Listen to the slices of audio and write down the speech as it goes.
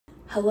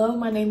Hello,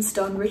 my name's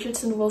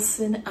Richardson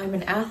Wilson. I'm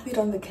an athlete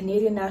on the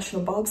Canadian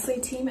National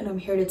Bobsleigh team, and I'm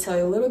here to tell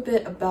you a little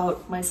bit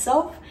about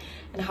myself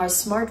and how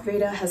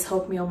Smartvita has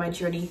helped me on my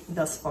journey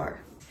thus far.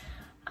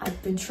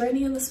 I've been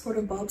training in the sport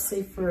of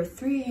bobsleigh for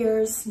 3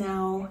 years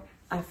now.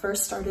 I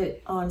first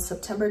started on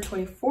September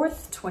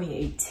 24th,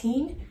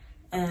 2018,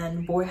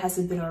 and boy has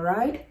it been a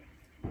ride.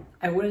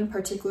 I wouldn't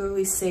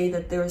particularly say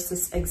that there was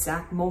this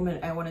exact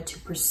moment I wanted to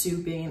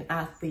pursue being an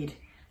athlete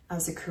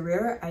as a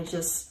career. I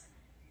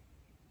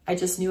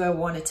just knew I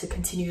wanted to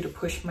continue to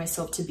push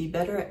myself to be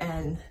better,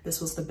 and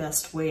this was the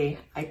best way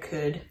I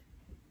could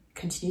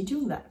continue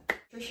doing that.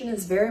 Nutrition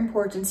is very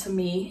important to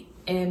me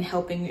in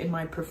helping in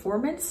my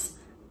performance.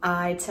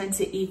 I tend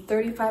to eat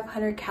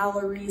 3,500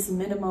 calories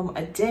minimum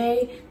a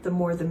day, the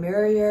more the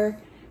merrier.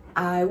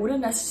 I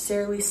wouldn't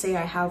necessarily say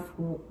I have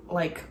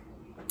like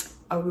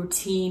a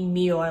routine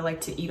meal I like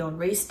to eat on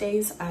race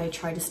days. I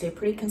try to stay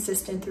pretty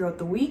consistent throughout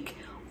the week,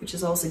 which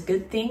is also a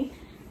good thing.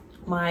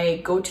 My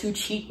go-to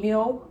cheat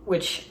meal,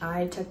 which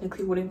I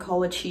technically wouldn't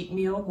call a cheat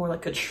meal, more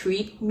like a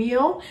treat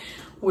meal,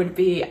 would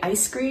be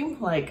ice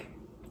cream. Like,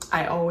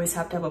 I always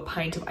have to have a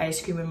pint of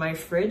ice cream in my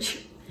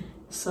fridge.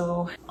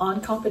 So on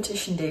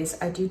competition days,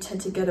 I do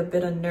tend to get a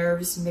bit of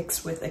nerves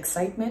mixed with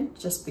excitement,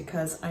 just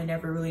because I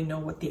never really know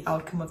what the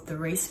outcome of the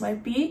race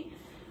might be.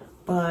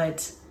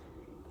 But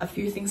a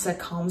few things that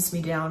calms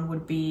me down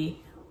would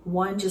be,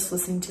 1, just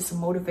listening to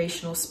some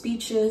motivational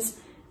speeches,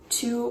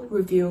 2,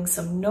 reviewing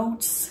some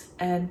notes,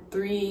 and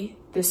 3,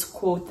 this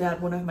quote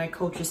that one of my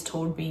coaches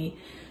told me: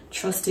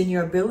 trust in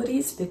your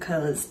abilities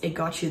because it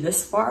got you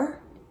this far.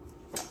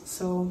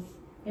 So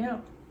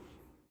yeah.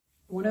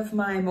 One of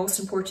my most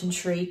important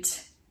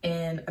traits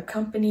in a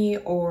company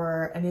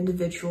or an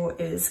individual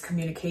is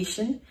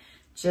communication.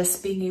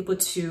 Just being able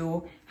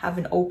to have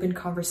an open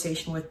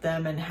conversation with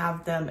them and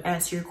have them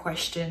answer your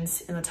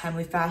questions in a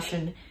timely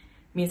fashion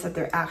means that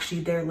they're actually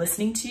there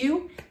listening to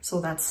you.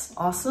 So that's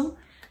awesome.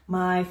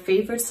 My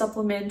favorite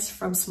supplement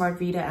from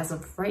Smartvita as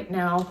of right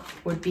now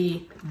would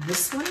be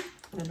this one.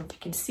 I don't know if you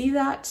can see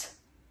that.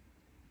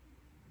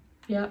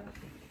 Yeah.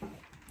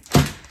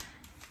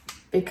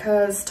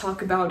 Because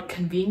talk about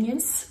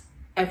convenience,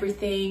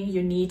 everything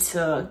you need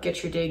to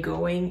get your day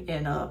going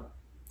in a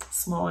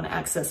small and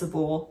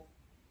accessible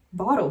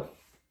bottle.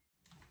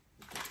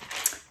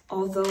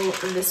 Although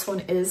this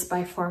one is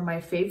by far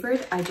my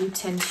favorite, I do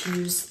tend to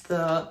use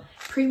the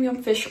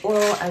premium fish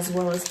oil as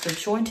well as the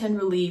joint and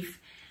relief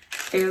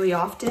fairly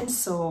often,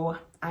 so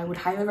I would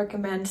highly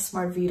recommend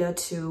Smartvita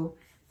to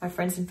my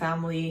friends and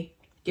family.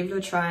 Give it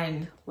a try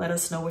and let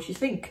us know what you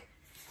think.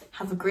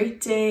 Have a great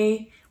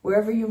day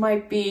wherever you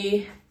might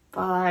be.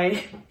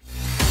 Bye.